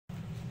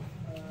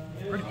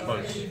Pretty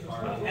close.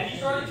 Have you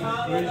started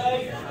time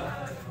today?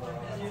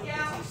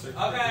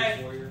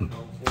 Okay.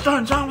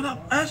 Starting time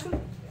without asking?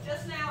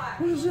 Just now.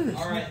 What is this?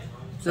 All right.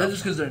 Is that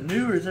just because they're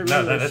new, or is that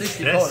No, really that's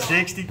 60 that's cards?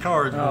 60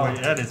 cards, boy. Oh.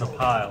 That is a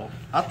pile.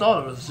 I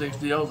thought it was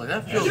 60. I was like,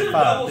 that feels Should have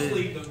five double big.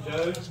 sleeved them,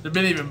 Joe. There'd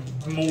been even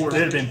more.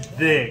 It'd have been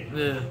thick.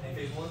 Yeah.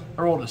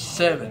 I rolled a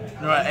 7.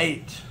 No, an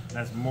 8.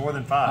 That's more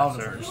than 5,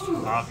 Obviously.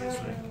 sir.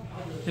 Obviously.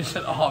 He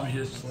said,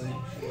 obviously.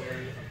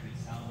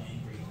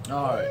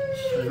 Alright.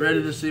 So you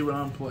ready to see what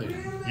I'm playing?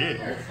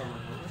 Yeah.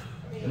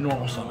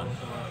 Normal summon.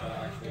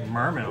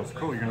 Mermail's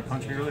cool. You're gonna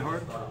punch me really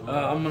hard?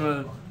 I'm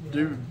going to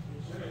do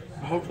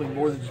hopefully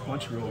more than just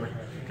punch roller.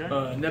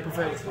 Okay. Nep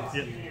effect.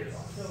 Yep.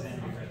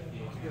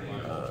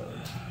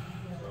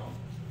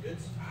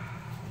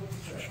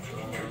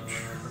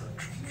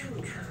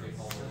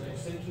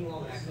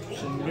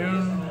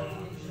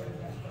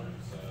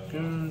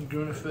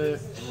 Goon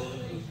effect.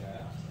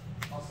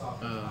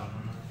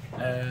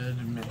 Add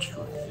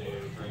minstrel.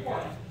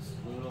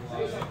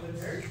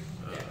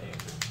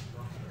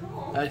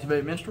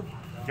 Activate minstrel.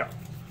 Yeah.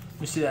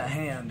 Let me see that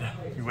hand.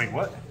 Wait,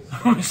 what?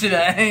 Let me see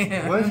that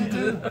hand. What did you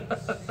do? You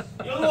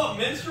don't know what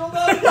minstrel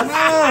does? No!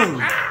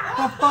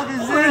 What the fuck is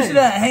Let me see this?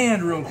 that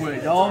hand real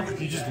quick, dog.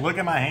 You just look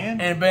at my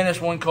hand? And banish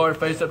one card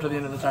face up to the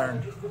end of the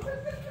turn.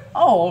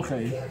 Oh,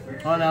 okay.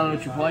 I now know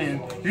what you're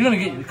playing. You're gonna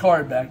get your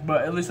card back,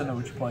 but at least I know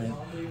what you're playing.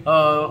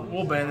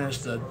 We'll banish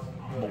the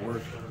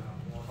board.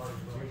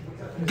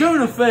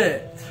 Goon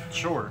effect.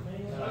 Sure.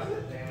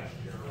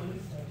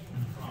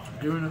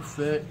 Goon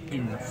effect.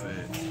 Goon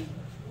effect.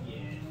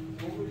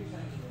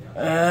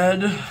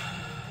 Add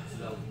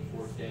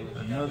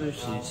another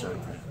sea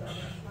serpent.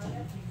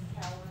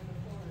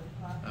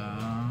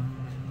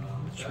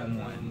 Which one?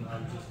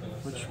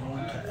 Which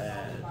one to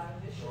add?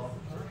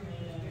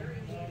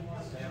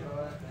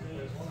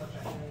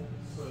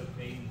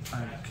 I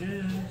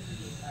guess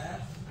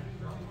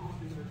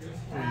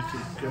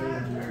we could go.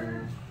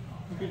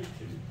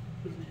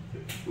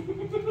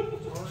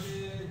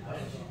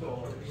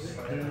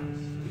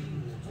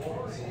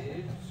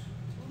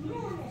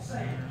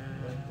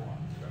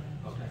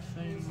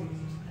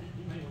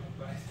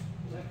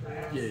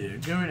 Yeah,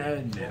 go and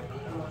add nip.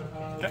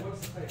 Okay.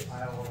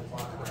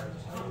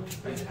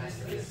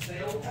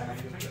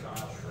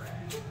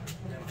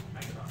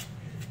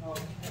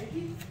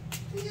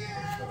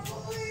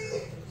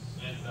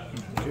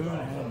 Go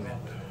and add nip.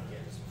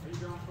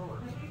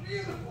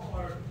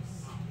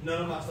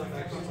 None of my stuff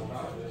actually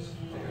about this.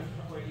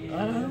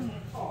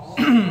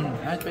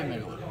 Activate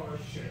Megalith.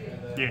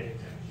 Yeah.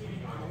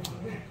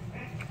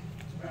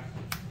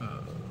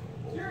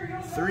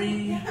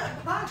 3,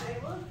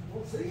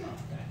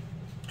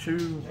 2,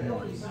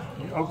 1.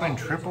 You open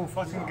triple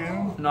fucking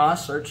goon? No, I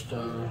searched.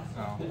 Oh.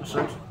 I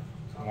searched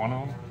One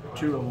of them?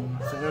 2 of them.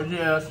 So,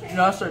 yeah,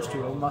 no, I searched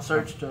 2 of them. I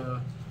searched.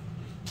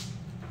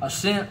 I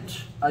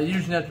sent. I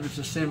used Netflix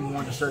to send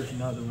one to search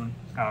another one.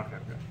 Oh, okay,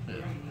 okay.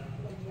 Yeah.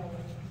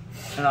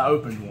 And I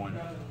opened one.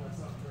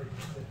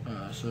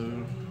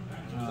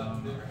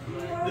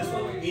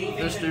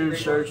 This dude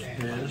searched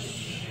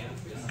this.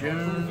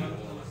 Goon.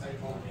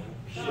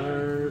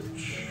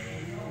 Search.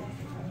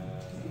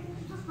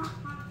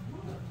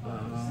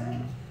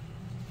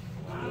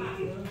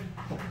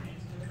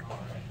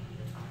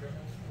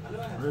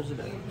 Where's it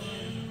at?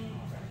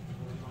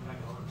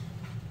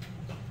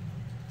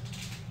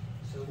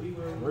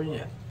 Where you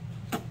at?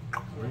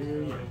 Where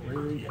you at?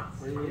 Where you at?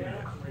 Where you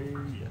at? Where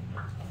you at?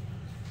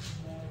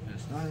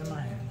 It's not in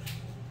my hand.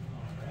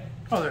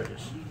 Oh, there it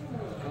is.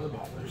 On the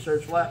bottom.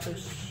 Search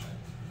Lapis.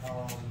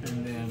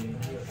 And then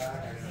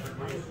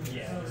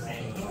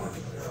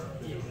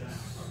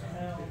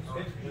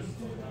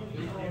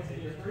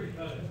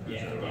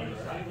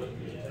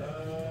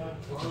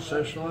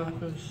search the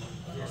Lapis.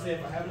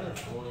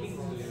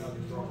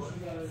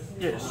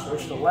 Yes,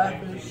 search the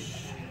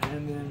Lapis.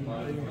 And then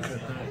we can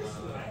cut that.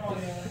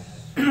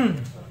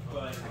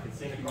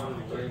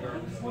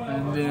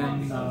 And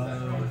then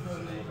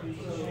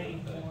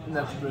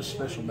that's a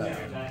special bag.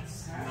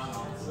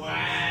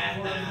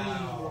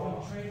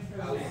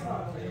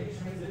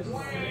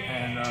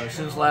 And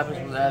since Lapis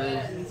was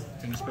added,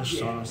 I'm going to special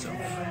summon myself.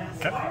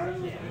 Okay.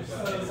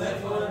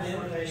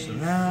 So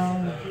now,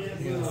 I'm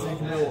going to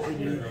think about what we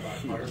do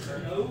here.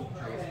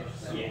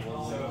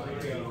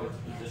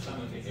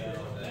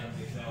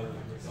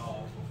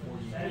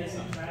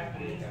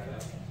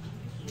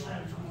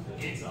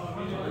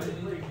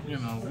 You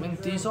know,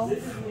 link these off.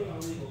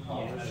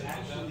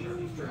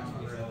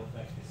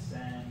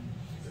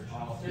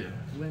 Yeah,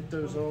 link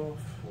those off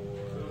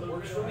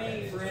for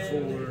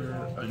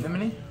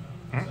Anemone.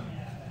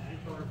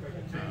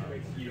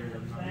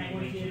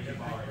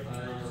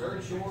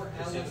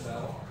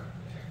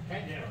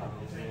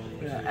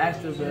 Yeah,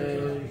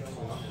 activate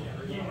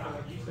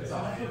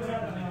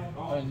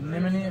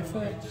Anemone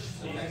effect.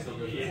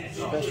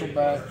 Special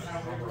back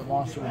the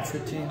monster with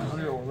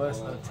 1500 or less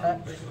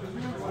attack.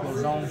 The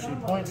zone she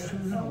points to.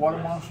 Water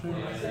monster.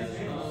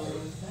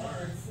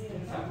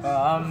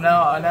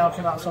 I now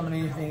cannot summon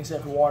anything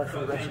except for water for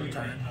the rest of the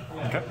turn.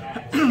 Okay.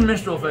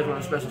 Minstrel effect on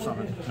a special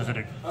summon. Does it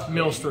do?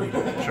 Mills 3.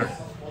 Sure.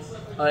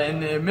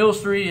 And then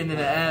Mills 3, and then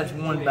it adds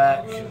 1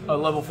 back, a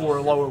level 4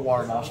 or lower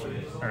water monster.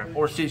 Alright.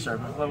 Or Sea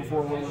Serpent. Level 4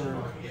 or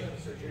lower.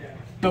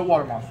 No,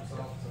 water monster.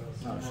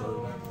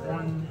 So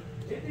 1,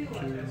 2,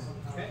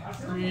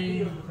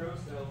 3.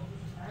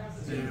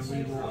 Then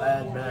we will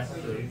add back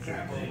the.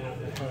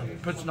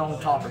 Puts it on the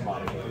top and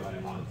bottom.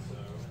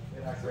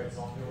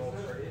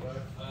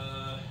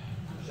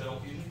 Shuttle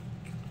fusion,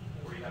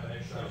 where you have an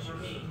extra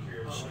key for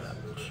your So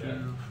monster.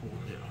 2, 4,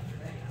 yeah.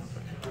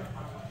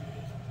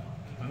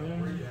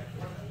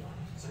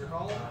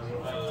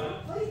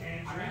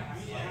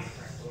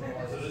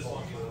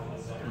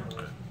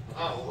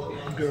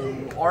 Go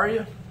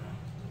Arya.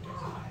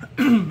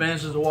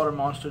 Banishes the water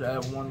monster to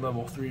add 1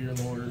 level 3 or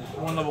lower,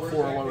 1 level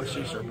 4 or lower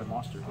Sea Serpent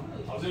monster.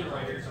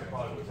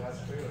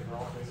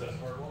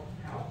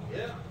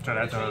 So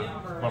that's a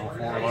level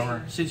 4 or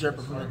lower. Sea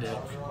Serpent from the deck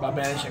by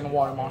banishing a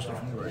water monster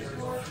from the grave.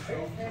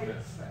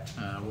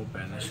 We'll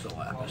banish the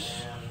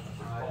Lapis.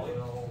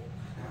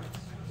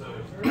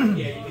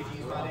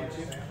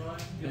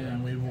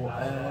 And we will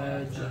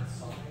add the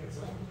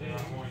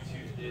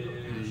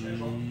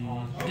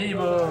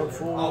debuff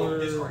for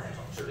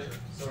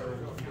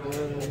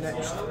the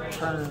next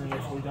turn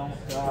if we don't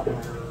die.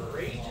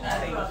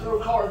 Throw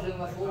cards in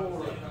the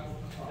floor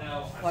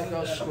like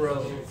a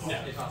scrub.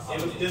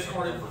 It was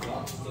discarded for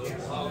blocks.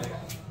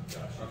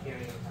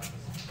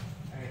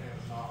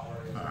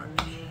 Alright.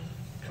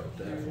 Cut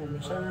that from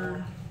the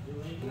center.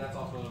 And that's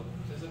also,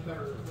 is it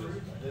better?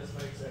 This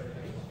makes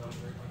everything.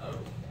 Oh.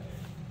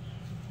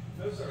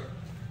 No, sir.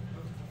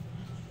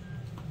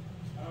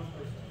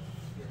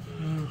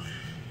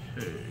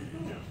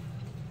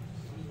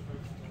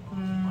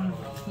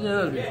 Yeah,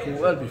 that'd be cool.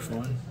 That'd be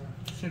fun.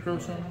 Synchro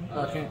summon? I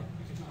can't.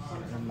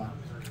 Never mind.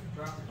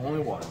 Only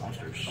water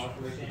monsters. I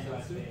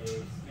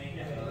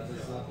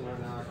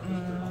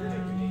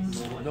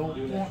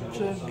don't want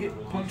to get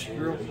punched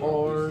real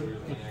hard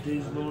with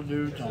these little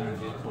dudes on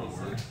the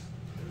board.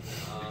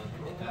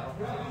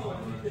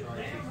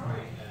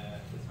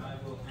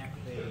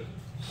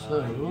 So,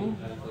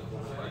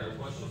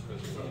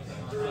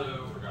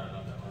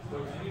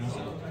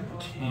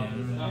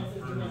 10.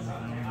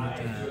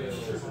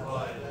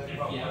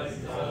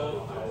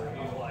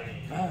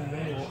 I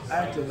will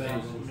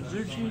activate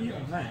Mizuchi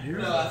on that here.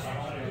 It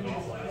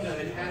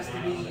has to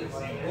be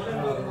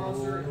one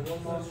monster and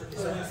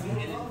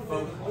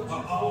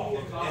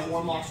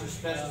 1 monster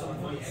special.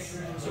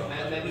 So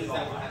that means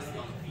that one has to be.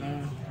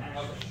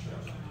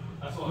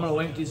 I'm going to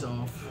link these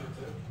off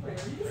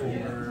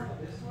for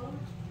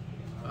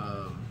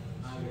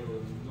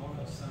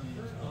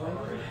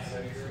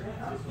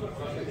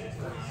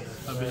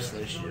Abyss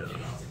Ratio.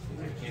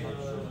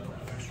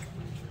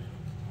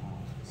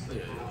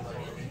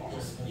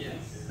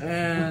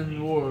 And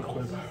we'll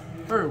equip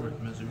her with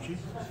Mizuchi.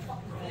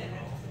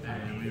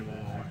 And we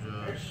will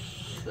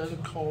just set a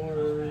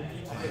card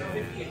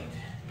and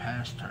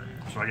pass turn.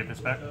 So I get this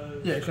back?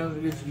 Yeah, it goes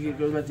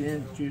back to the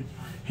end. You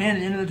hand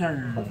it into the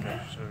turn. Okay,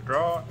 so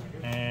draw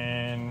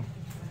and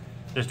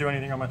just do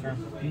anything on my turn?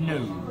 No.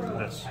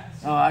 This.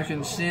 I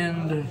can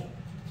send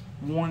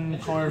 1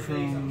 card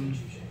from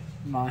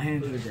my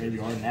hand to the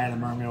graveyard and add a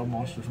Mermail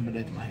monster from the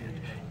deck to my hand.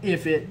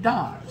 If it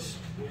dies,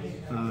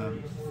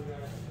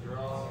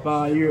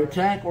 by your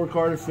attack or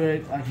card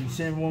effect, I can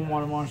send 1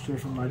 water monster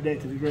from my deck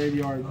to the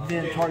graveyard,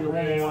 then target 1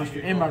 water monster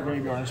in my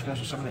graveyard and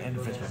special summon the end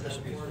of its purpose.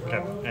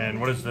 Okay,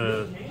 and what is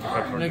the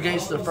effect for it?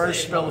 Negates the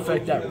first spell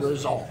effect that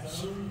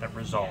resolves. That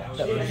resolves.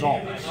 That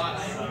resolves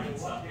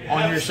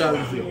on your side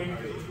of the field.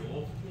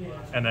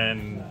 And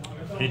then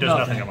he does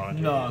nothing on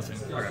it. Nothing.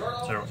 Okay,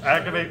 so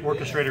activate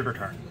orchestrated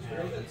return.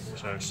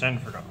 So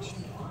send for cost.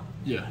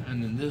 Yeah,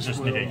 and then this Just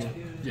will, negates it.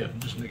 Yeah,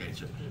 just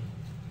negates it.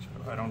 So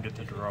I don't get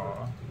to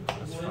draw.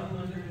 That's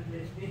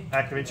fine.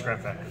 Activate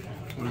scrap factory.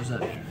 What does that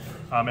do?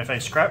 If a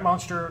scrap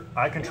monster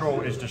I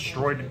control is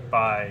destroyed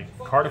by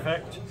card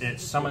effect,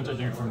 it summons a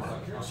dude from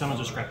deck. Summons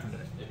a scrap from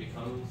deck.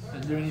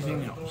 Doesn't do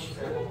anything else.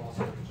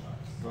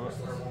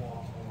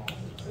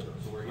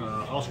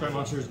 All scrap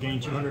monsters gain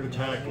 200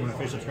 attack when a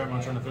face-up scrap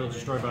monster on the field is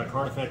destroyed by a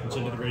card effect and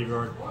sent to the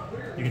graveyard.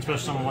 You can special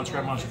summon 1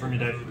 scrap monster from your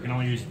deck. You can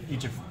only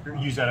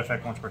use that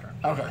effect once per turn.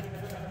 Okay.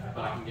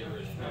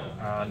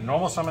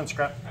 Normal summon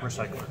scrap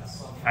recycler.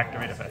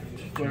 Activate effect.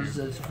 What does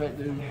this effect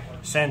do?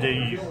 Send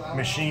a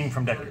machine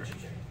from deck to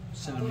grave.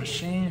 Send a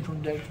machine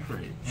from deck to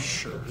grave.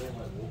 Sure.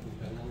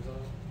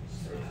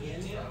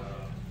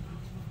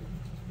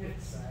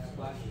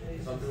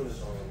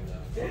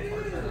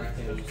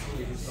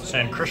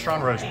 Send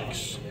Crystron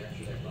Rosemix.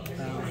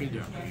 Okay,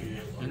 dokie.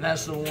 And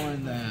that's the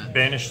one that.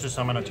 Banish to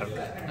summon a token.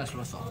 That's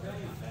what I thought.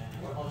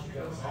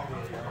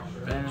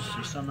 Banish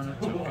to summon a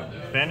token.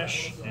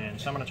 Banish and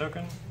summon a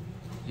token.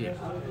 Yeah.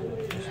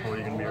 So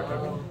you can be your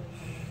token.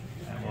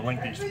 And we'll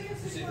link these two.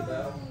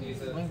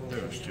 Link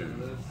those two.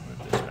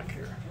 Put this back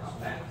here.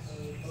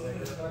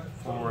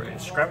 For a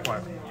scrap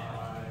wire.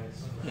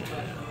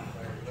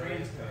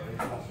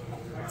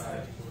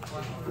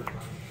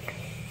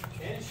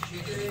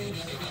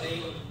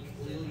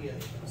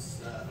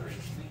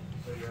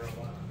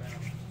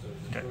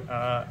 Okay,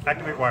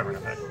 activate Wyvern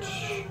effect.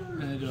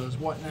 And it does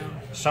what now?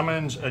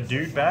 Summons a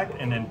dude back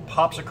and then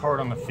pops a card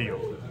on the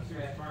field.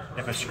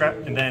 If a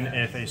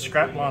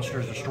scrap monster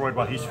is destroyed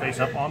while he's face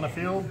up on the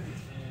field,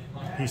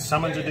 he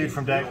summons a dude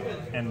from deck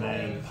and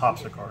then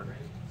pops the card.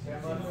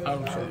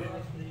 Okay.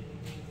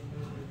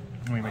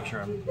 Let me make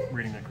sure I'm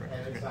reading that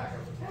correctly. Okay.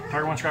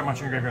 Target one scrap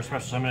monster in your graveyard,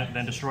 special summon it,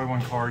 then destroy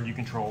one card you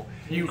control.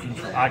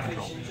 I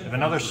control. If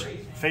another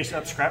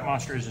face-up scrap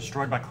monster is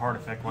destroyed by card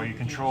effect while you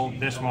control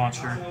this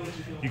monster,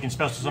 you can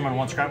special summon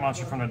one scrap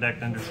monster from the deck,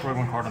 then destroy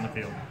one card on the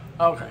field.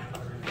 Okay.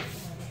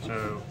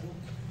 So,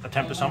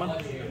 attempt to summon,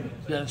 Yeah,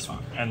 that's fine.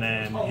 and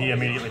then he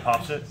immediately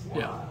pops it.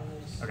 Yeah.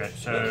 Okay,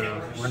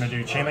 so we're going to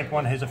do Chain Link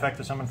 1, his effect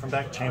to summon from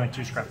deck, Chain Link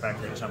 2, scrap back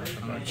to summon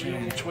from deck.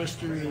 Chain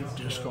Twister,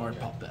 discard,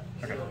 pop that.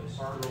 Okay,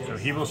 so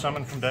he will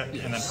summon from deck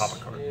and then pop a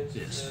card.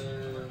 Yes.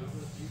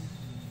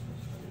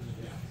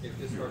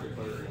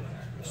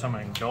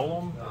 Summoning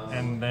Golem,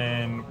 and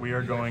then we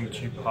are going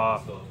to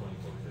pop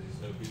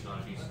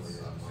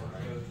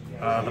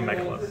the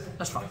Megalith.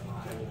 That's fine.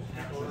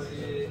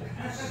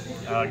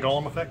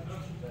 Golem effect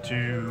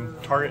to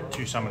target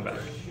to summon back.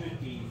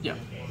 Yeah.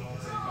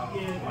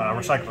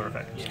 Recycler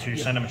effect to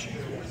send a machine.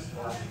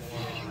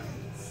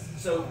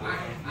 So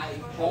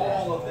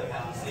all of them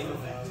have the same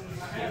effect.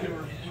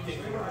 You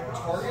can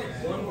target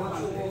one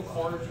virtual world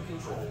card you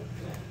control,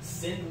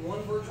 send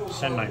one virtual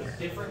card of a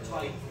different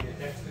type from your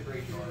deck to the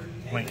graveyard,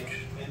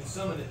 and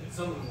summon them.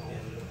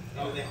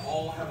 And they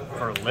all have a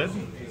For Live?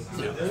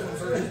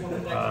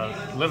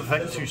 Live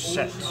effect to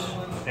set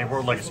a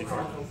World Legacy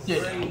card.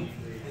 Yeah. And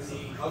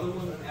the other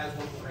one has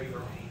one from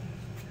graveyard.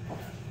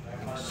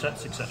 Set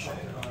Succession.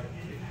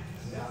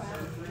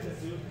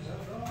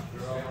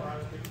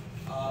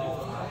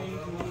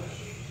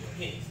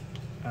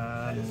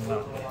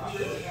 No.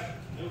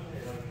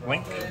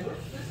 Link.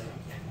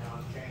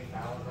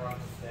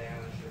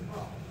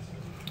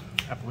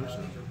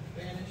 Appaloosa.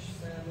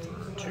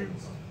 2.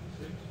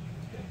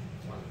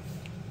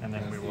 And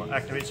then we will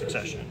activate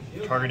Succession.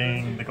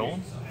 Targeting the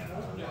Golem.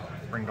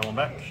 Bring Golem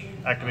back.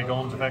 Activate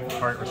Golem's effect.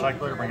 Target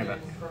Recycler. Bring it back.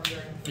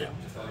 Yeah.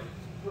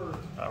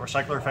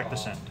 Recycler effect to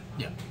send.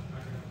 Yeah.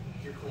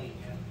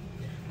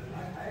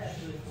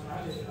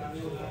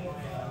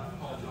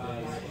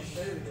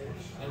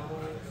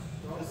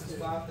 This is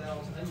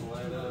 5,000.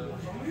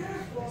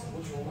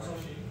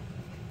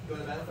 Go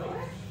to Battlefield.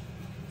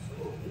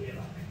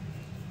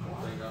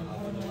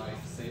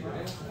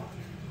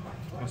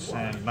 Let's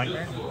send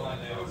Nightmare.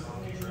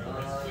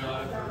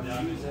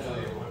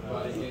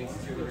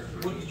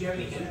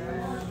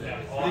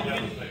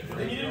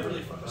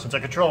 Since I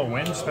control a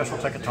wind, special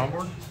attack at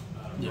Tomboard.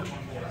 Yeah.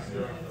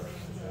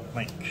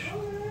 Link.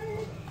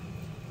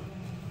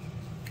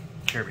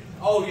 Kirby.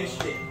 Oh, yes,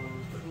 you did.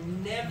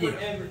 Never,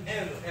 ever,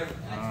 ever, ever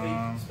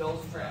activate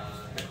spells and traps.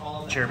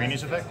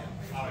 Cherubini's effect.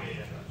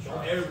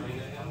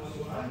 Everything.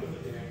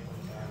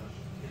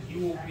 You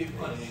will get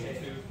punished.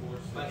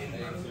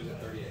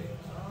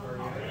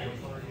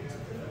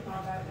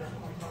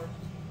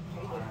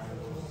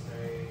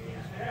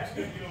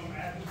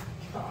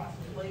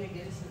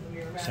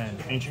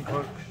 Send Ancient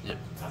Cloak. Yep.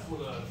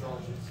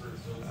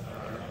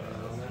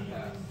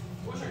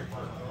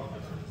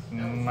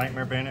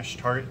 Nightmare Banish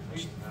target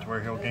to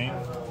where he'll gain.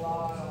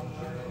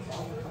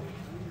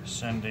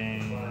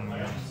 Sending.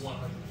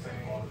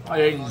 Oh,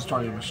 yeah, you can just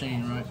target a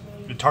machine, right?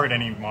 You target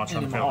any monster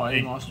on the field. Any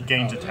It monster?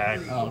 gains Oh, attack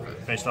okay.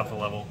 based off the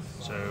level.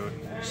 So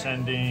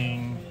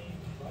sending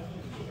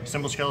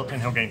Symbol Skeleton,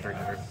 he'll gain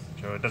 300.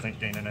 So it doesn't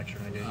gain an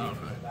extra negation. Okay.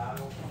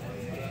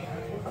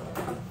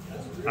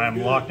 I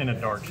am locked in a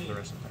dark for the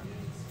rest of the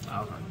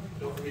time.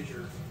 Okay.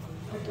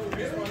 I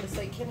just wanted to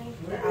say, Kenny,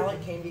 I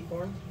like candy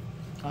corn.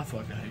 I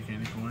fucking hate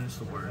candy corn. It's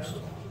the worst.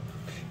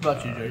 What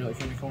about you, Joe? You like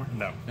candy corn?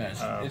 No.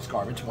 Yeah, it's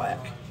garbage. Whack.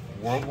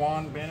 World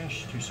Wand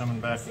Banish to summon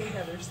back. See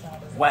how there's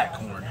not as Whack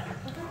corn.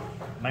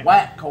 Nightmare.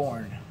 Whack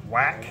corn.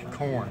 Whack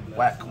corn.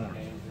 Whack corn.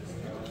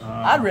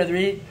 I'd rather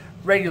eat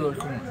regular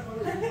corn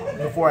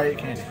before I eat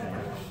candy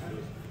corn.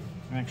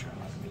 Make sure I'm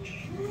not rich.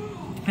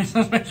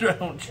 Just make sure I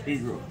don't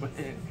cheat real quick.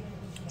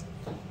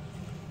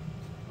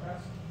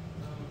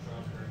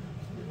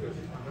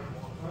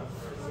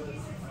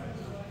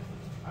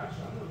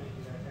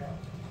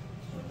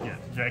 Yeah,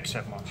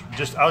 except monster.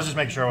 I was just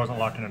making sure I wasn't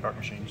locked into dark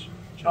machines.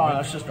 So Oh, link-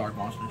 that's just dark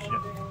monsters.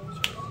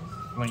 Yep. So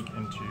link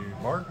into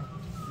Bard.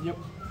 Yep.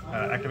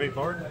 Activate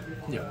Bard.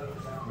 Yep.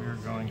 We're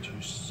going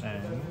to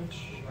send.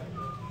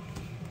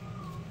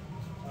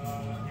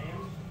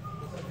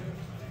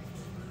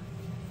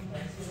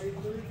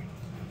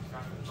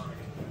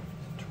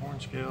 Torn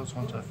Scales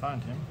once I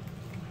find him.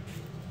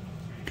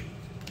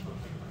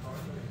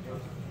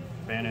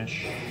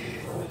 Banish.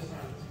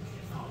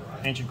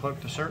 Ancient Cloak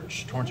to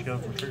search. Torn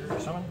Scales from trigger to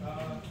summon.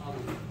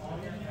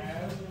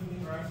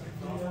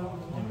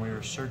 And we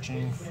are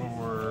searching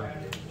for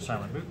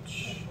Silent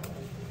Boots.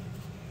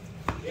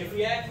 If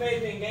we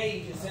activate and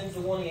engage, it sends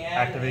the one he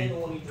added Activate and the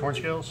one he Torn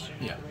Scales.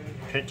 Yeah.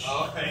 Pitch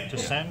to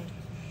send.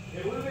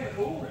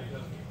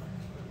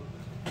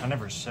 I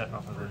never set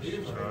off of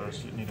this, so I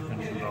just need to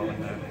finish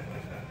resolving that.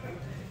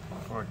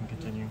 before I can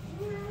continue.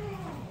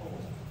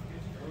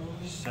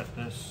 Set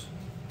this,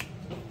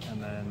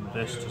 and then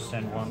this to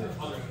send one.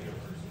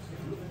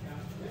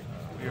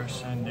 We are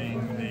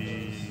sending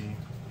the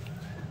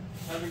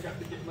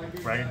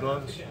Ragged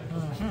Gloves.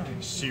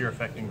 Seer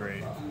Effect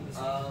Engraved.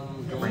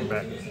 To bring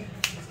back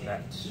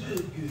that.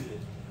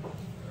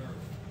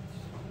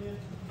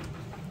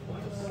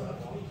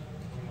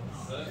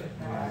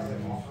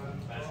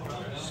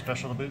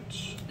 Special the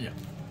boots. Yeah.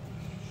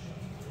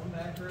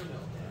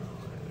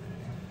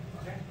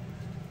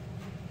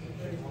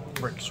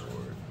 Break Sword.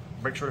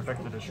 Break Sword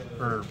effect to destroy,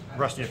 or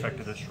Rusty effect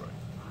to destroy.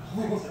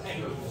 Let's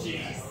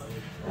see,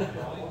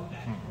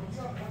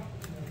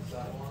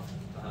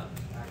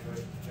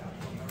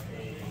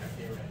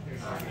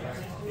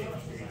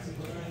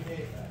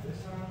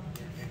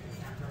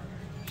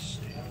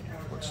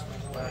 what's the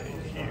play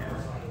here?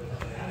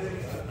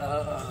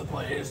 The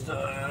play is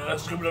the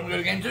Scoop It Up and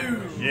Go game 2.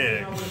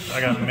 Yeah,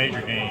 I got a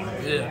major game.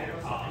 Yeah.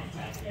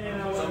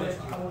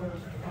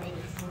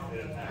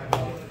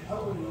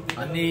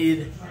 I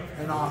need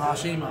an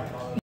Hashima.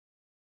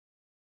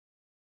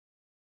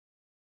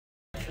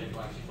 Yeah,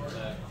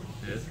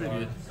 it's pretty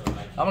good.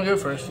 I'm gonna go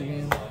first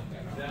again.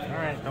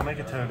 Alright, don't make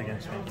a toad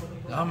against me.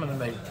 I'm gonna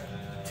make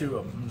 2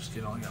 of them. I'm just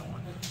kidding, I only got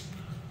 1.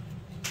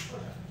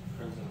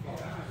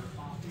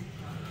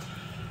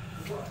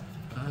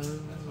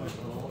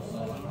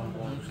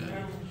 Okay.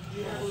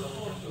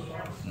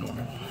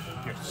 Normal.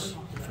 Yes.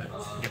 Effect.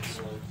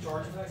 Yes.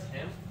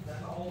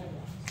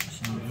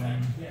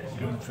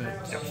 Goon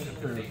effects.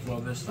 Or, well,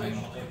 this thing.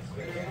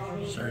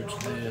 Search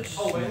this.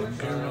 And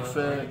goon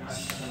effects.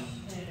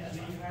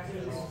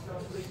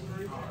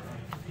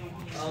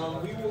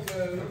 We will go.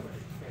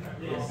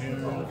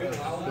 Goon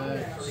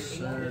effects.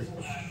 Search.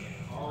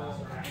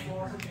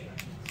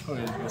 Oh,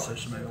 yeah, go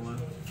search the Megalo.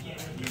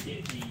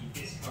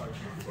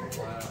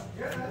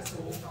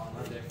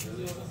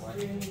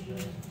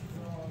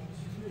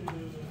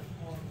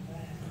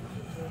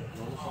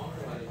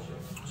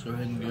 So go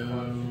ahead and go.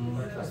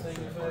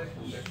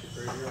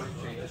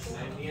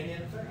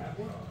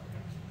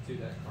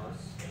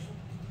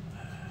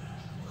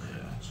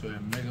 Yeah, so we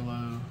have Megalo.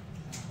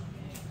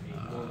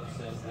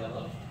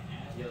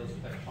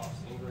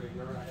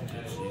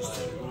 These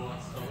 2.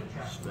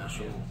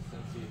 Special.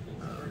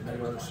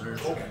 Megalo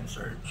search and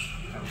search.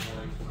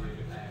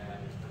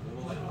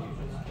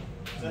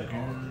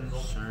 Goon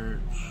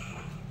search.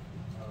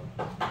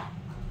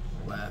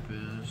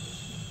 Lapis.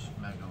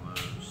 Megalo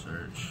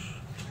search.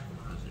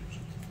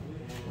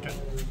 Okay.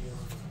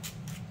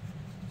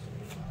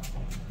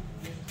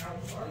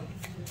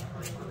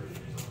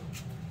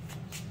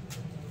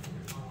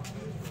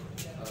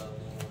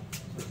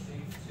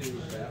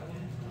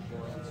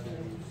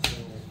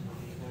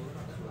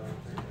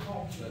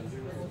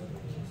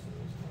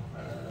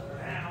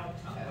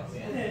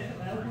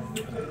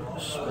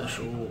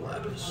 Special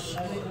Lapis.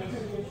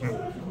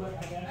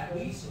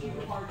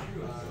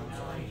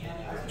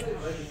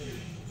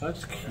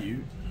 That's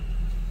cute.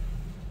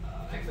 I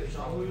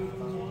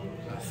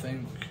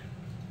think.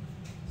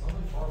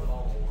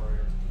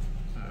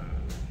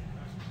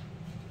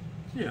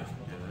 Yeah,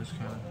 that's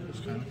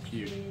kind of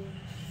cute.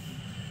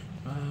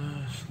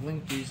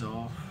 Link these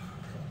off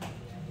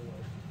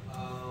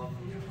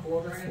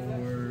for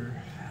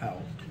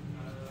Hulk.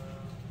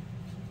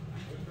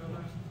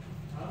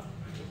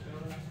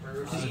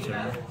 He's a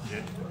turn.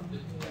 Yeah.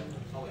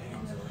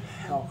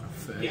 Hulk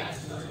effect.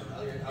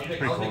 Pretty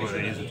cool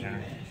that he is a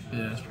tenor.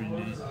 Yeah, that's pretty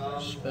neat.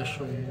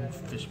 Special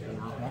fishboard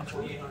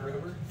launcher.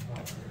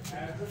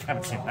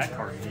 Haven't seen that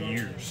card in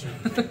years.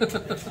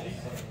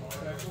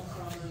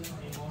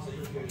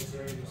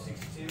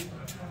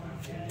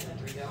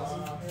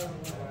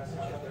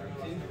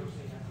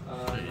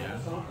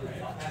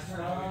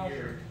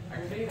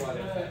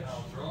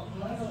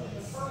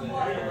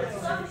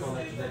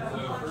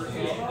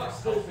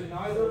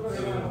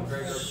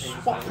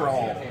 Swap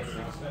roll.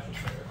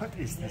 What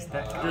is this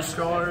deck?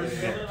 Discard.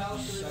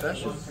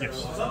 Special. Yes.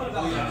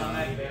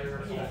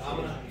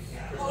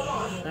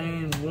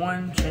 Chain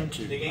 1, chain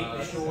 2.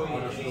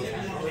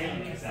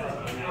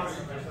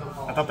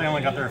 I thought they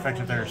only got their effect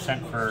if they're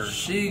sent for.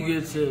 She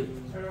gets it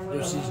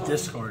if she's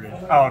discarded.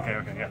 Oh, okay,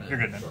 yeah, you're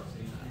good then.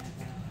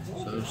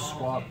 So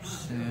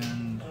swaps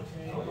and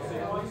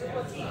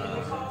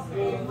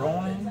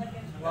rolling.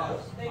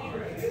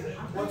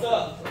 What's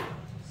up?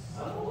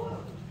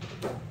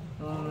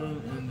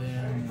 Rolling and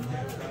then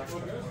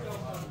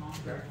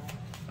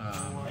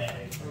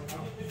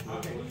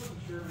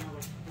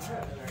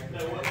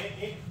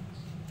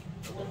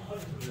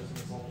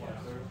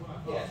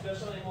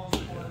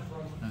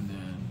and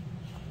then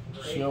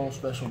shell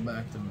special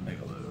back to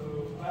Megalo.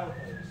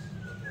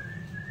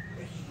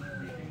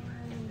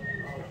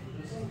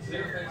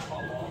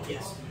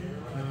 Yes.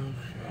 Okay.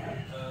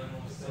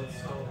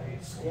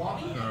 We're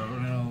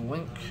gonna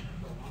link.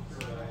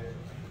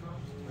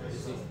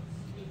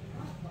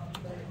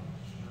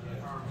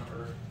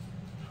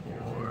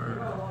 For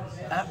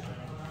app.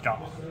 Got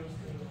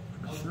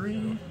For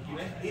 3.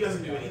 He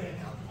doesn't do anything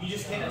now. You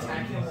just can't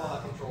attack him while I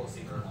control a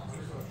secret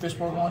monster.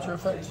 fishbowl monster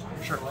effect?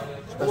 Sure.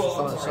 Special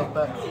summon itself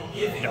back.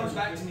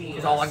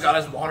 Because all I got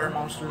is water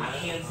monsters.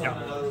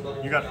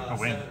 Yeah. You got a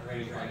win.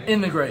 In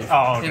the grave.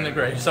 Oh, okay. In the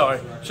grave. Sorry.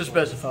 Just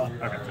specify.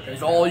 Okay.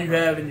 If all you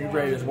have in your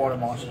grave is water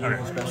monsters, Okay. you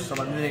can special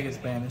summon, and then it gets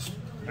banished.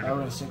 Okay. We're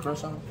going to synchro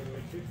summon.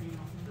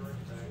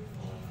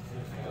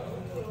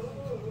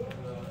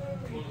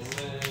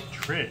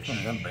 Trish.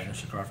 I'm going to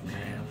banish the card from your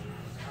hand.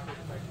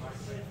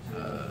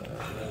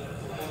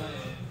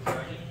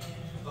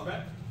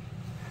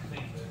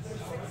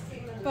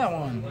 That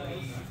one.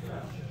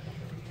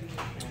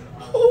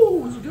 Oh,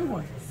 it was a good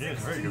one. Yeah,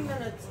 it's a very good one.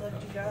 Minutes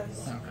left, you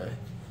guys. Okay.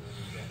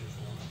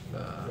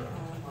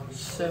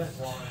 Set.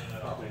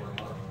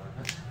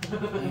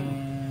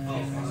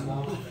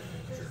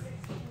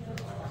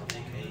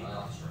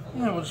 And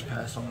yeah, we'll just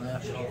pass on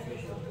that.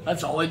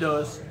 That's all he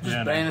does. Just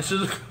Yeah, no.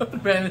 banishes.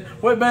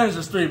 What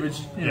banishes 3, but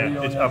you know, you Yeah,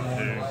 don't it's have up one.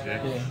 to.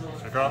 Yeah.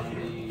 So draw.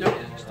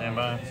 Yep. Stand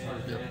by.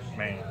 Yep.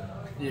 Main.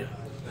 Yeah.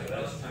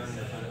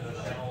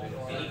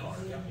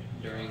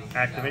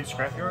 Activate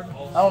scrapyard. I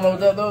don't know what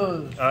that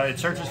does. It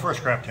searches for a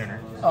scrap tuner.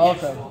 Oh,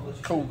 okay.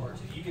 Cool.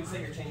 You can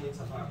set your chain links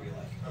on however you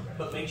like,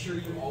 but make sure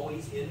you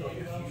always hit on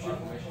your fusion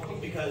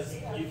because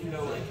you can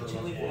go like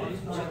chain link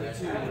 1, chain link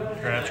 2.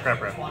 Grab scrap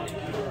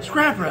raptor.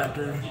 Scrap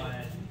Raptor.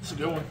 It's a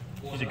good one.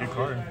 He's a good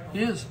card. He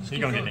is. He's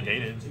gonna get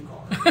negated.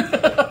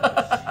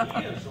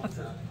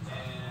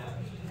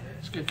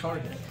 It's a good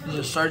card. He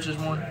just searches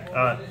one.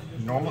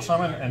 Normal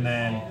summon, and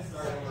then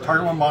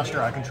target one monster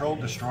I control,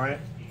 destroy it,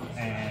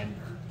 and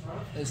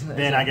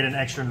then I get an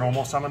extra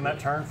normal summon that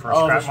turn for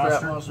a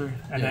scrap, monster.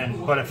 And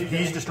then, but if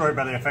he's destroyed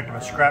by the effect of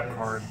a scrap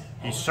card,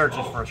 he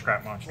searches for a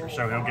scrap monster,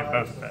 so he'll get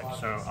both effects.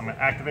 So I'm gonna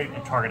activate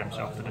and target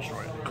himself to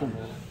destroy it. Cool.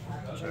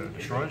 So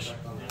destroys.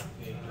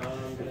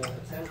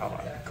 Call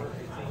out. Cool.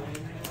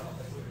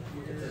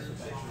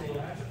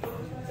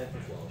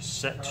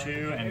 Set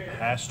 2 and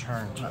pass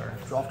turn.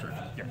 Draw turn.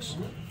 Yes.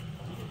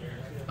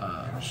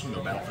 I'm just gonna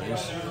go battle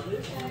phase.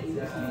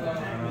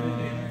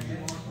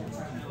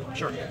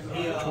 Sure.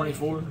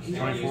 24.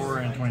 24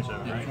 and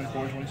 27. Yeah, Right?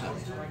 24 and 27.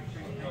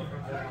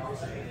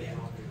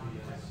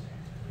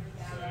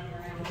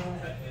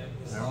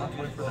 No, I'll have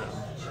to wait for that.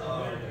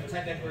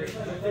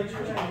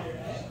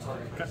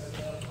 Okay.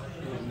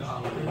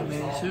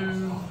 Main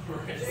 2.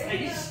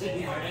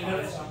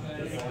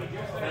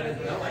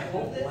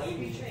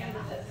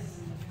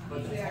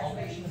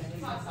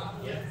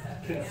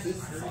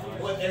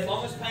 As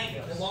long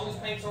as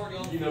paint's already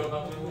on,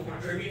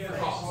 tribute for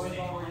cost.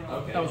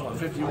 That was what,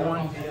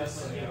 51?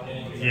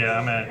 Yeah,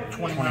 I'm at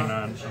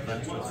 29.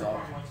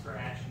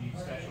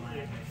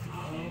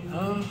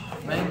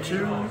 Main 2.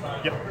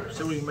 Yep.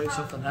 So we can make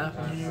something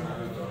happen here.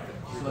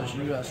 Unless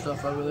you got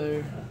stuff over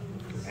there.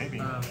 Maybe.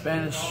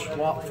 Banish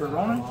swap for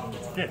Ronan.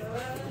 Yeah.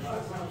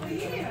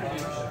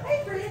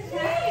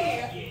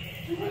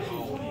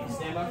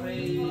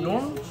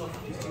 Normal?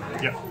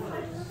 Yep.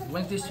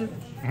 Link these two.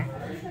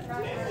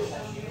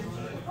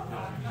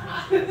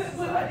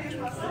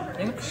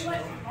 Inks?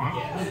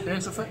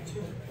 Dance effect?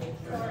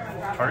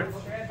 Target?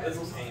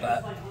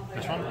 That.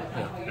 This one?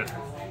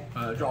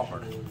 Yeah. Draw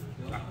card.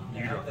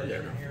 Yugioh.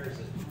 Yeah.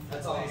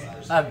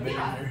 I haven't been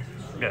in here.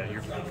 Yeah,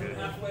 you're good.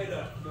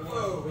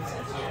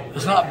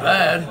 It's not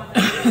bad.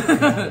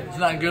 It's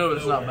not good, but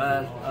it's not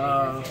bad.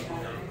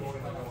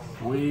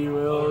 We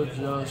will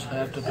just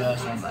have to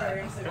pass on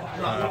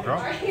that.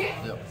 Draw.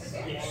 Yep.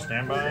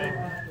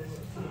 Standby.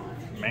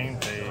 Main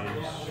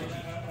phase.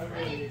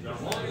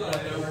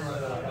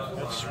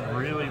 It's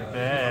really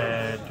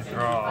bad to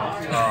draw.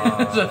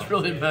 That's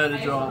really bad to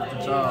draw off the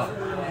top.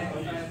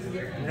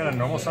 I'm gonna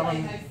normal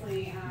summon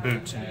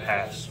Boots and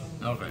pass.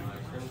 Okay.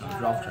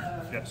 Draw turn.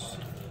 Yes.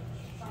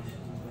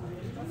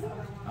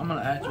 I'm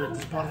gonna activate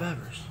this pot of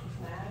Avarice.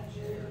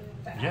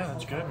 Yeah,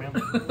 that's good, man.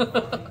 We're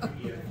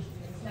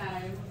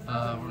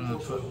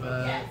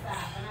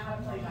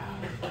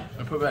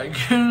gonna put back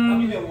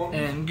Goon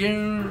and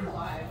Goon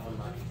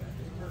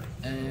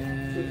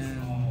and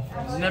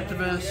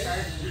Neptibus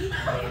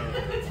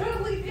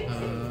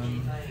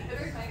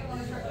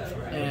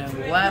and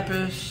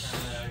Lapis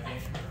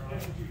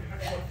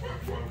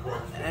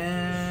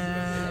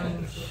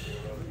and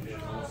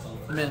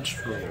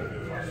Minstrel.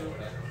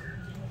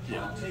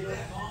 Yeah.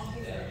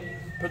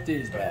 Put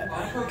these back.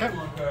 Okay.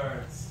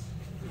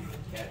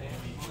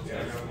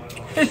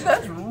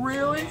 That's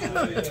really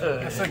good.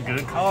 That's a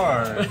good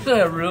card. That's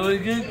a really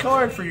good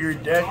card for your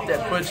deck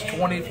that puts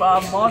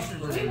 25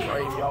 monsters in the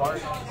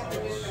graveyard.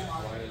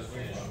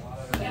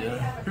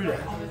 Yeah. Who that?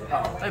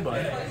 Oh, hey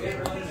buddy.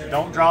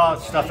 Don't draw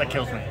stuff that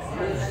kills me.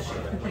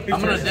 I'm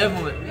gonna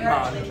devil it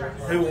mine.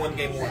 Who won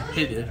game 1?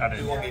 He did. I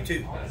Who do. won game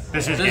 2?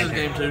 This is This is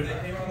game 2.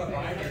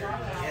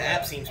 Yeah,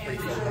 that seems pretty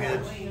fucking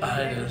good.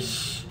 It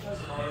is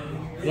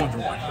 1 for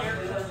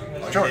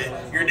 1. Sure.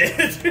 You're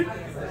dead.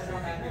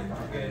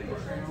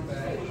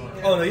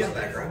 Oh no, he's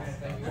back, right?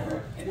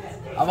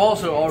 I've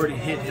also already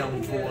hit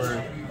him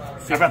for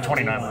I've got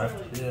 29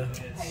 left. Yeah.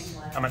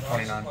 I'm at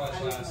 29.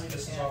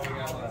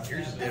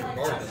 Yours is dead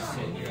regardless.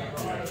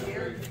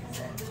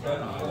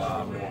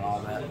 All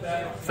that.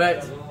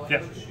 Effect.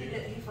 Yep.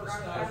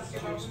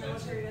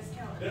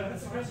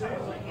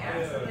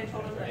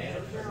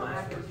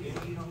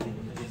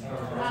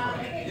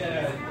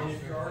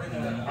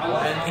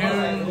 And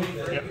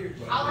June. Yep.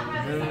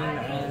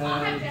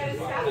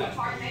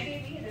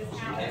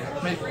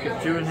 Make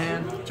it 2 in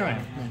hand. 2 in.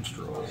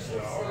 Minstrel.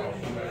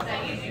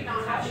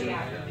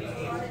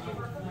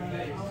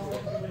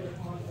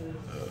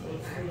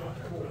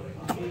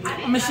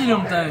 Let me see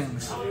them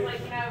things. Oh,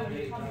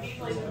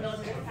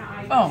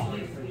 I'll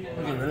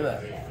get rid of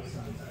that.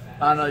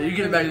 I know you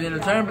get it back at the end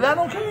of the turn, but I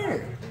don't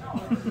care.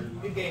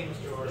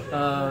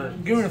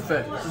 Give me an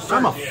effect.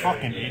 I'm a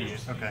fucking idiot.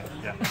 Okay,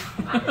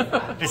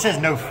 yeah. It says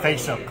no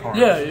face-up cards.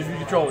 Yeah, if you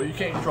control, you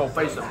can't control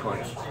face-up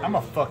cards. I'm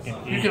a fucking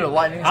idiot. You could have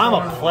lightning I'm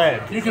storm. a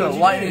pleb. You could have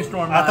lightning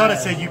storm. I thought it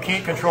said you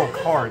can't control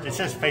cards. It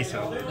says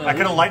face-up. I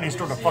could have lightning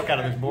stormed the fuck out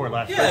of this board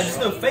last Yeah, turn. just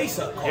no face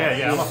up.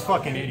 Yeah, I'm a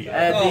fucking idiot.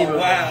 Add Oh, Diva.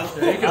 wow.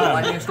 Yeah, you could have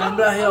lightning stormed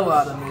the hell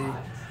out of me.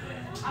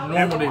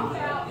 Normal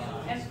Diva.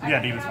 Yeah,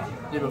 Diva's fine.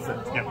 Diva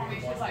effect. Yep.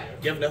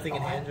 You have nothing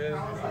in hand,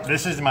 Joe?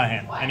 This is my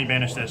hand, and he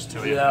banished this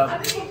to it.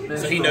 Yeah.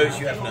 So he knows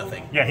you have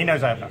nothing. Yeah, he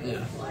knows I have nothing.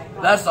 Yeah.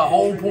 That's the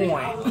whole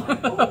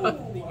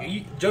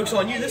point. Joke's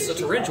on you, this is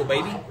a torrential,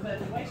 baby.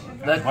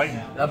 That,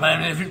 Lightning.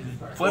 man, if you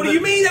flip What do you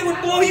mean that would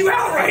blow you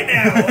out right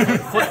now?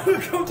 That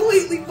would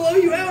completely blow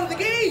you out of the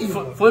game.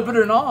 Flip it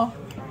or not?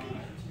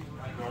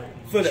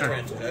 Flip that Sure.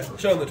 torrential, Joe.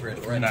 Show him the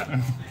torrential right now.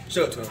 No.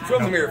 Show it to him. Show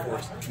him the mirror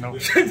force.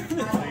 Nope.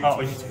 Oh,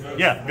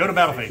 yeah, go to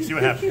battle phase. See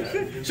what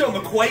happens. Show him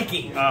the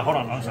quaking. Hold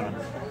on, something.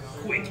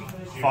 Quaking.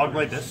 Fog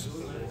blade this.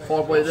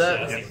 Fog blade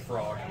that? Yep.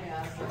 Frog.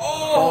 Fog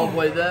Oh!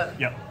 blade that?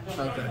 Yep.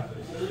 Okay.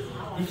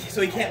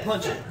 So he can't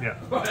punch it. Yeah.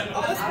 Oh,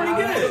 that's pretty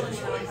good.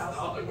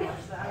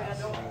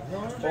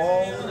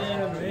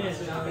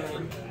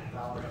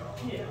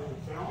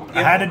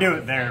 I had to do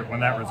it there when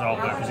that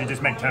resolved though, because he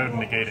just made Toad and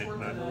negate it,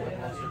 but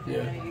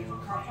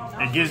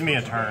Yeah. it gives me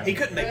a turn. He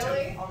couldn't make two.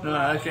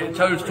 No, okay.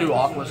 Toad's too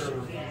awkward.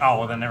 Oh,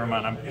 well then never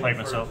mind. I played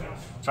myself.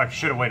 So I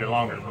should have waited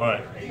longer,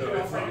 but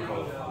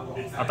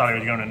I thought he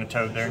was going into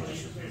Toad there.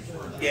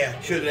 Yeah,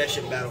 should have that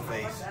shit in battle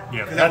phase.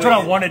 Yeah, 'Cause that's that what I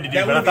would've- wanted to do,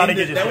 that but I would've thought he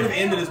ended- could that just... would have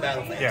ended his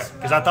battle phase. Yeah,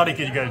 because I thought he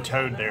could go to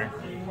Toad there.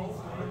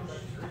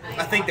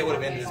 I think that would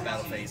have ended his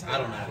battle phase. I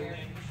don't know. I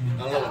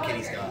don't know what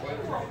Kenny's got.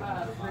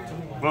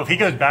 Well, if he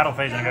goes battle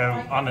phase and I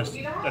go on this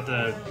at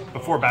the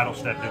before battle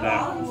step, do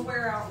that.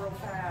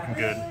 I'm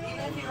good.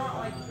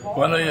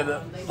 Well, no, yeah,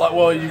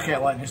 well, you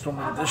can't lightning storm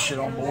with this shit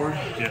on board.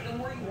 Yeah.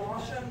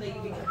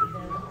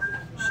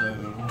 So,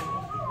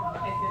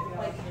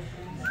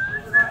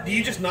 Do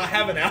you just not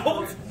have an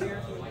out?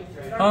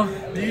 huh?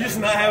 Do you just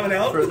not have an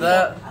out? For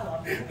that,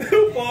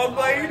 Fog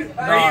blade?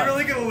 Are Nah. you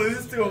really gonna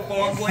lose to a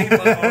fog blade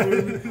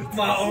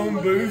my own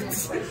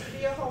boots?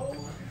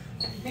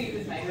 I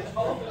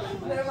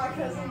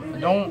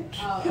don't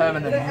have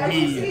an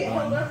immediate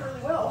one.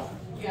 Well,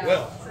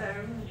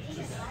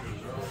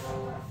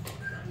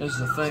 This is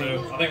the thing.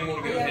 So I think I'm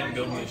going to go ahead and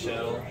build me a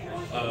shell,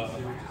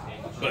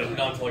 but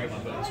not until I get my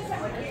bonus.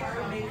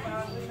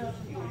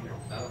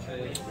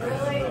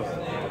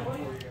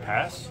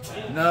 Pass?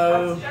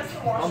 No,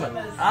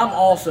 I'm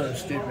also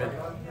stupid.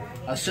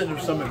 I shouldn't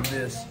have summoned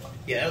this.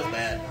 yeah, that was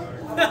bad.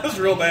 That was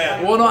real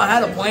bad. Well, no, I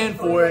had a plan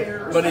for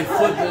it, but he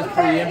flipped this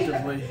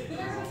preemptively.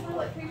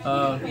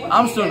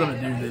 I'm still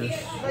gonna do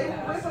this.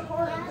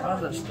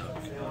 How's that stuck?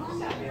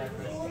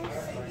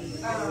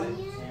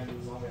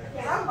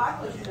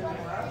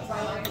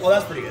 Well,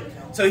 that's pretty good.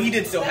 So he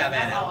did still have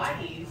an out.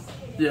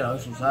 Yeah,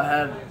 this was. I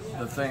had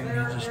the thing. He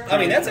just. I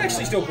mean, that's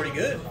actually still pretty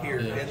good here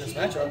in this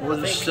matchup. We're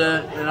I just think.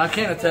 set, and I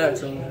can't attack,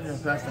 so yeah,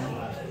 pass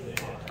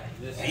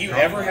me. Do you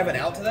ever have an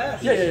out to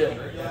that? Yeah.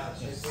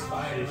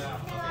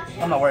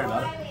 I'm not worried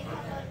about it.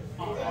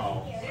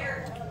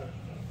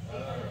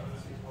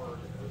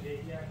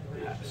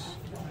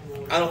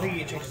 I don't think you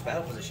can change his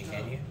battle position,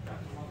 can you?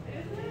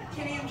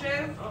 Kenny and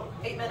Joe,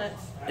 8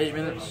 minutes. 8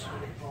 minutes.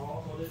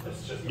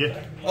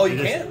 Yeah. Oh, you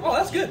just- can? Oh,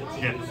 that's good.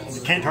 Yeah.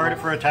 You can't target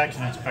it for attacks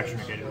and it's effects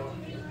negated.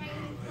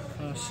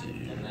 Let's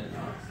see.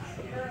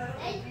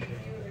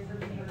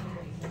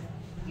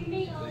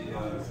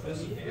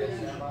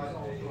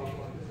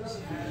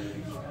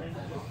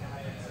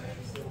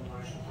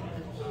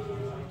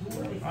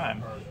 Alright.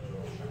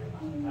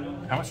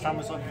 How much time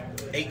was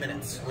left? 8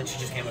 minutes when she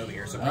just came over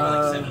here, so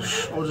probably like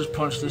 7. We'll just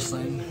punch this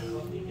thing.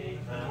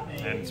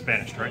 And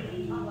Spanish, right?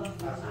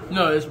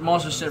 No, it's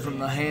monster sent from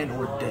the hand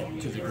or deck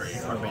to the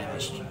grave or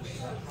banished.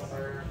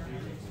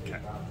 Okay.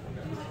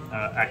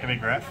 Activate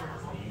graph.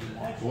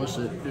 What's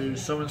it do?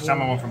 Summon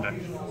Summon one from deck.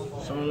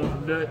 Summon one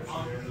from deck.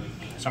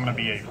 Summon a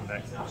BA from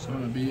deck.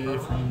 Summon a BA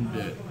from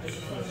deck.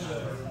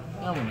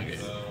 I'm gonna get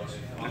it.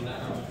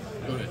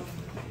 Go ahead.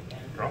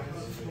 Draw.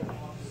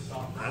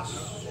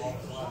 this.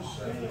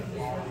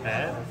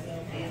 Add.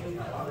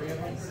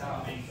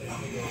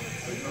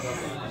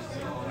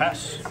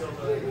 Pass.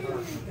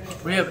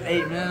 We have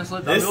 8 minutes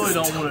left. This I really is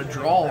don't want to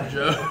draw,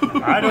 Joe.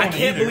 I don't I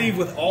can't either. believe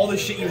with all the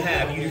shit you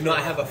have, you do not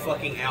have a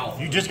fucking out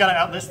You just gotta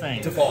out this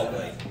thing. to Fall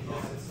Blade.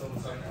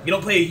 You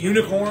don't play a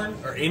unicorn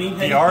or anything?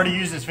 He already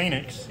used his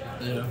Phoenix.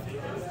 Yeah.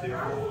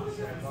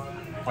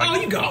 Oh,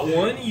 you got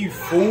one, you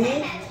fool.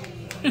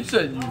 He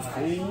said, you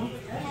fool.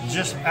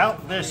 Just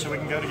out this so we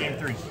can go to game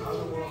 3.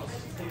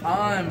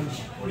 I'm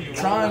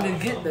trying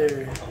to get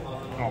there.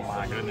 Oh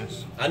my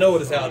goodness. I know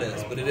what his out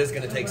is, but it is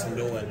going to take some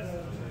doing.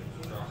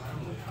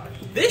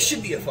 This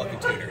should be a fucking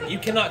tuner. You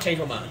cannot change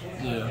my mind.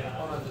 Yeah.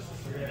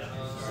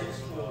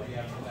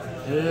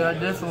 Yeah, I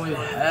definitely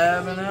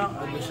have an out.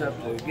 I just have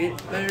to get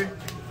there.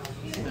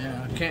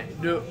 And I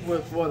can't do it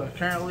with what I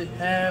currently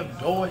have.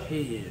 Go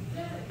ahead.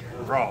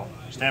 Draw.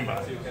 Stand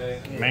by.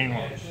 Main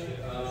one.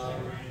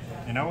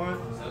 You know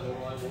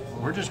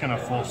what? We're just gonna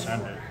full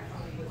send it.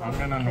 I'm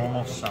gonna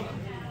normal summon.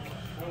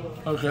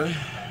 Okay.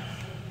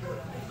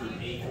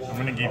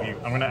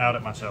 I'm gonna out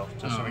it myself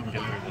just so we can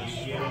get through this.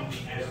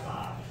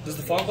 Does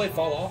the Fall Blade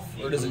fall off,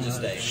 or does it just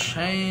stay?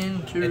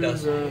 Chain to It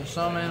does. the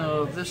summon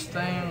of this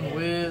thing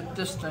with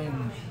this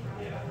thing.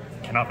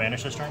 Cannot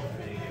banish this turn?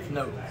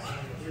 No.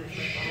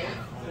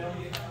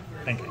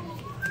 Thinking.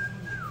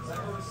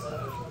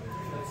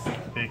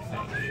 Big thing.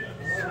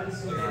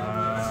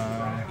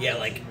 Yeah,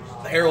 like,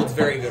 the Herald's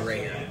very good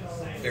right here.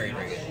 Very,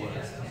 very good.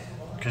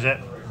 Because that,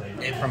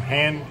 from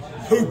hand,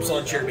 Hoops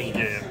on Cherubim.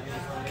 yeah.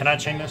 Can I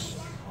chain this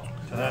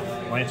to that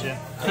Lancia?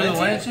 To the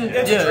Lancia?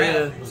 It's a Yeah,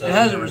 trap, yeah. so- It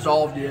hasn't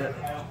resolved yet.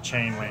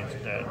 Chain Lancia,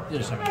 that.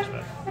 Yeah. Summon this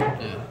back.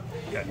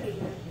 Yeah. Okay.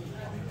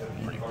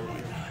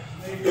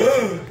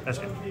 That's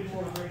good.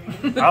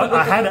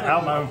 I had to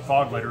out my own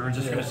fog blade. We were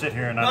just going to sit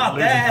here and Not not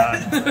losing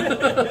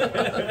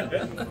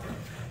time.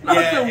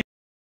 Yeah.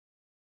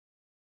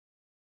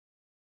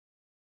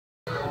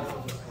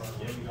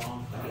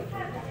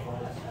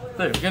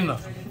 There, good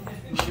enough.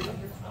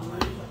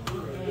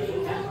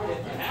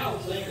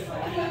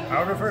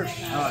 I'll go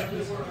first. Alright.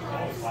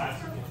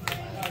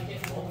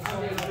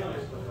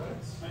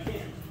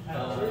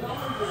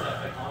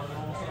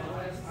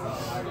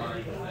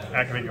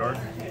 Activate yard.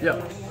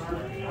 Yep.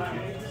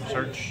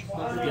 Search.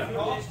 Yep.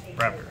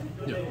 Raptor.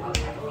 Yep.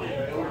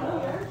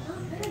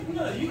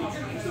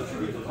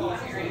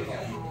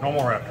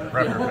 Normal Raptor.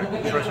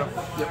 Raptor. Choice up.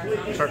 Yep.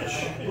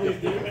 Search.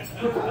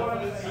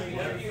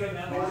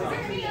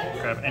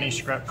 Grab any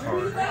scrap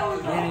card.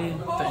 Anything.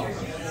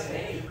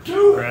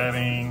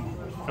 Grabbing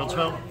field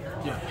spell.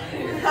 Yeah.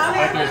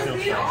 Activate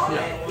field spell.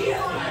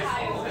 Yeah.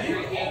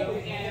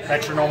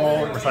 Extra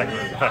normal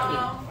recycler. Effect.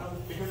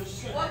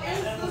 What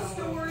is the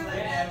store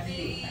that had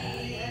the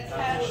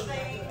cash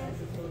thing?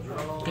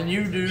 Can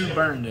you do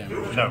burn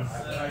damage? No,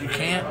 You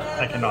can't?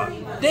 I cannot.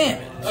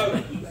 Damn it.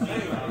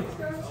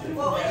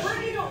 Well,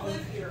 Brittany don't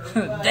live here.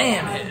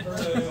 Damn it.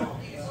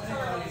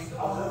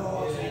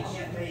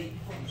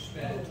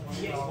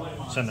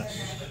 Send this.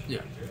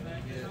 Yeah.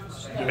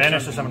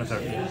 Banish to summon a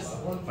third.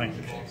 Thank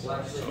you.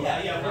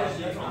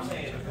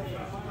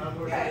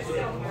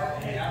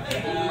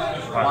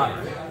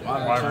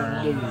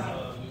 Wyvern. Dude.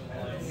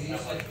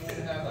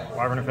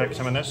 Wyvern effect,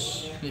 summon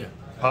this. Yeah.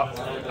 Pop.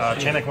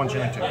 Chain Link 1, Chain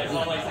Link 2.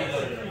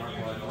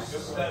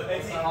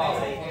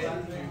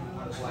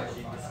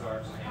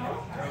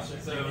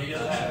 So he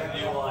doesn't have to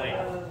do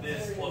like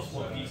this plus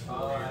one piece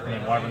for And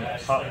then Wyvern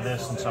pop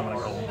this and summon a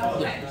golem.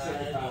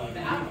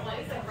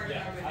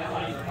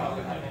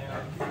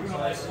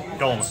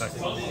 Golem effect.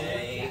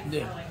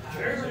 Yeah.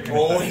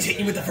 Oh, he's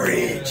hitting you with the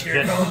fridge. Here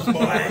it Yes. comes,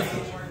 boy.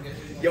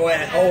 Yo,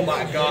 oh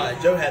my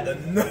god. Joe had the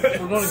nuts.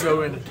 We're going to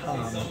go into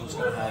time. That's what's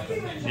going to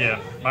happen. Yeah,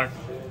 my,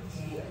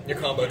 Your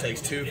combo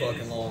takes too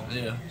fucking long.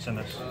 Yeah. send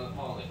this.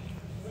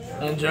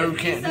 And Joe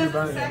can't do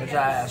burn damage.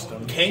 I asked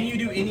him. Can you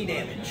do any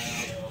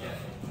damage?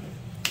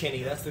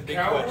 Kenny, that's the big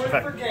question.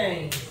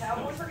 Effect.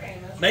 Cowboy for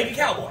game. Make a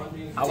cowboy. I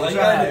That's all wish you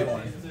I gotta had do.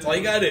 one. That's all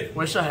you gotta do.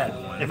 Wish I had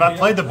one. If I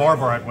played the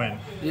Barber, I'd win.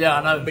 Yeah,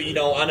 I know. But you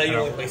know, I know you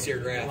only play Seer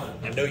Graph.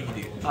 I know you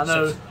do. I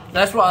know.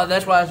 That's why I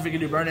asked if we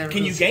could do burn damage.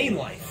 Can you gain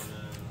life?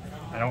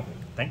 I don't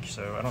think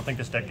so. I don't think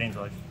this deck gains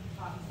life.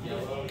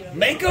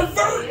 Make a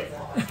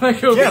vert!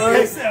 Make a Yeah,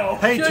 burn.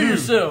 Pay Kill 2.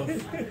 yourself.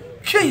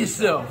 Kill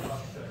yourself.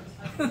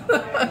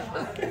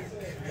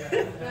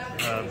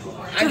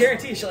 I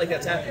guarantee shit like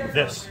that's happening.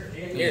 This.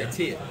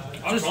 Guarantee it.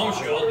 I promise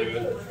you I'll do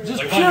it. just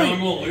Like, kill I'm you.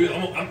 gonna lose. I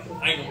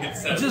ain't gonna get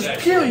set. Just back.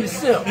 kill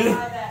yourself.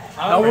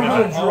 Now we're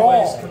gonna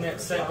draw.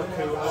 This.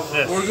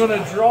 We're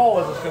gonna draw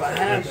if it's gonna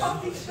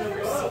happen.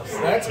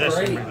 That's this.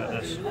 Great.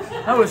 This.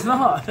 No, it's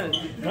not.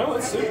 No,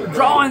 it's super.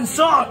 Drawing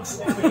sucks.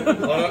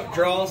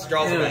 Draws are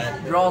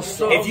bad. Draw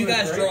sucks. If you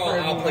guys draw,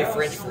 I'll play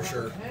French for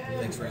sure.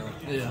 Next round.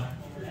 Yeah.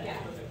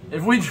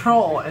 If we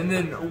draw and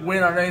then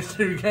win our next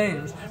 2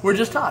 games, we're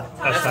just tied.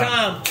 That's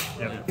time.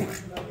 Yep.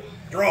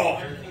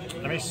 Draw.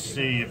 Let me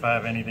see if I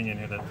have anything in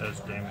here that does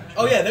damage.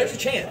 Oh yeah, there's a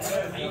chance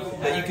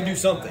that you can do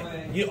something.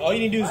 All you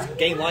need to do is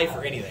gain life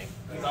or anything.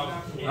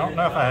 I don't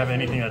know if I have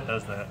anything that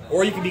does that.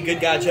 Or you can be good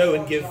guy Joe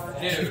and give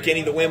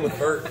Kenny the win with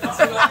Bert.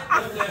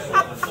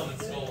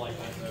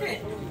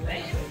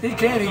 He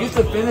can. He gets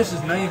to finish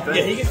his main phase.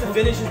 Yeah, he gets to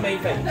finish his main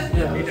phase.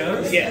 Yeah. He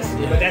does? Yes.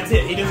 But that's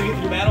it. He doesn't get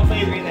to do battle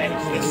phase or anything.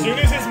 As soon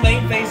as his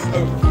main phase is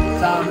over.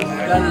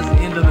 That is the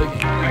end of the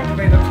game.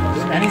 Activate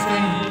those.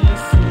 Anything.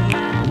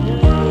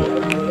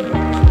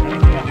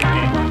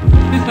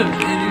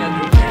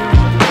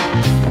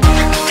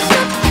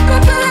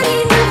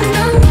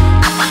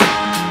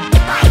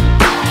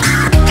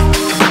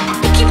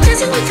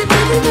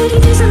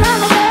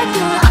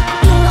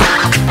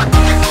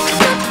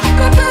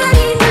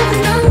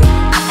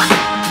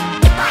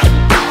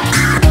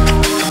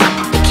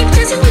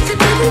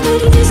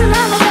 Everybody, there's a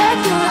lot of